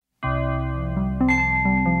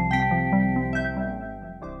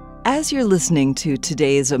As you're listening to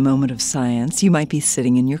today's A Moment of Science, you might be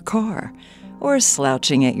sitting in your car, or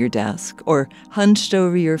slouching at your desk, or hunched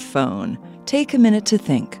over your phone. Take a minute to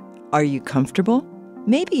think. Are you comfortable?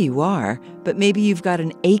 Maybe you are, but maybe you've got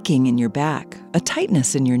an aching in your back, a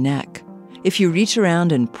tightness in your neck. If you reach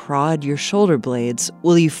around and prod your shoulder blades,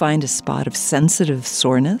 will you find a spot of sensitive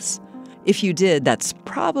soreness? If you did, that's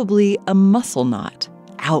probably a muscle knot.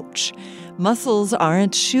 Ouch! Muscles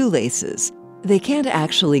aren't shoelaces. They can't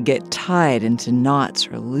actually get tied into knots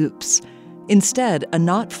or loops. Instead, a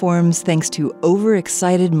knot forms thanks to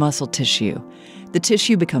overexcited muscle tissue. The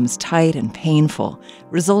tissue becomes tight and painful,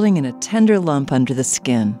 resulting in a tender lump under the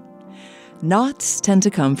skin. Knots tend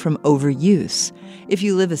to come from overuse. If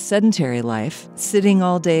you live a sedentary life, sitting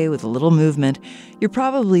all day with a little movement, you're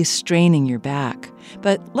probably straining your back.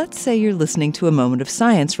 But let's say you're listening to A Moment of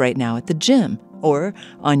Science right now at the gym, or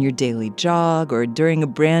on your daily jog, or during a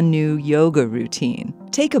brand new yoga routine.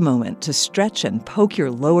 Take a moment to stretch and poke your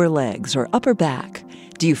lower legs or upper back.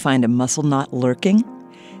 Do you find a muscle knot lurking?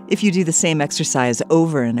 If you do the same exercise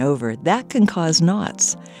over and over, that can cause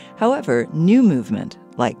knots. However, new movement,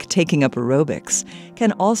 like taking up aerobics,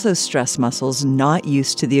 can also stress muscles not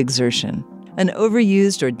used to the exertion. An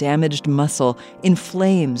overused or damaged muscle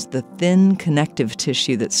inflames the thin connective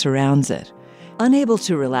tissue that surrounds it. Unable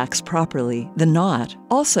to relax properly, the knot,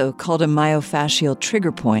 also called a myofascial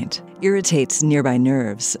trigger point, irritates nearby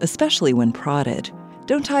nerves, especially when prodded.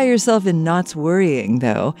 Don't tie yourself in knots worrying,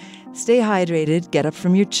 though. Stay hydrated, get up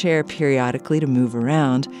from your chair periodically to move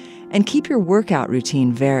around, and keep your workout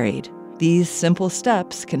routine varied. These simple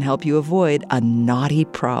steps can help you avoid a knotty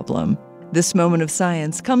problem. This Moment of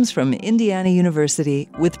Science comes from Indiana University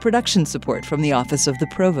with production support from the Office of the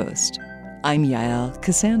Provost. I'm Yael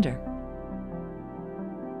Cassander.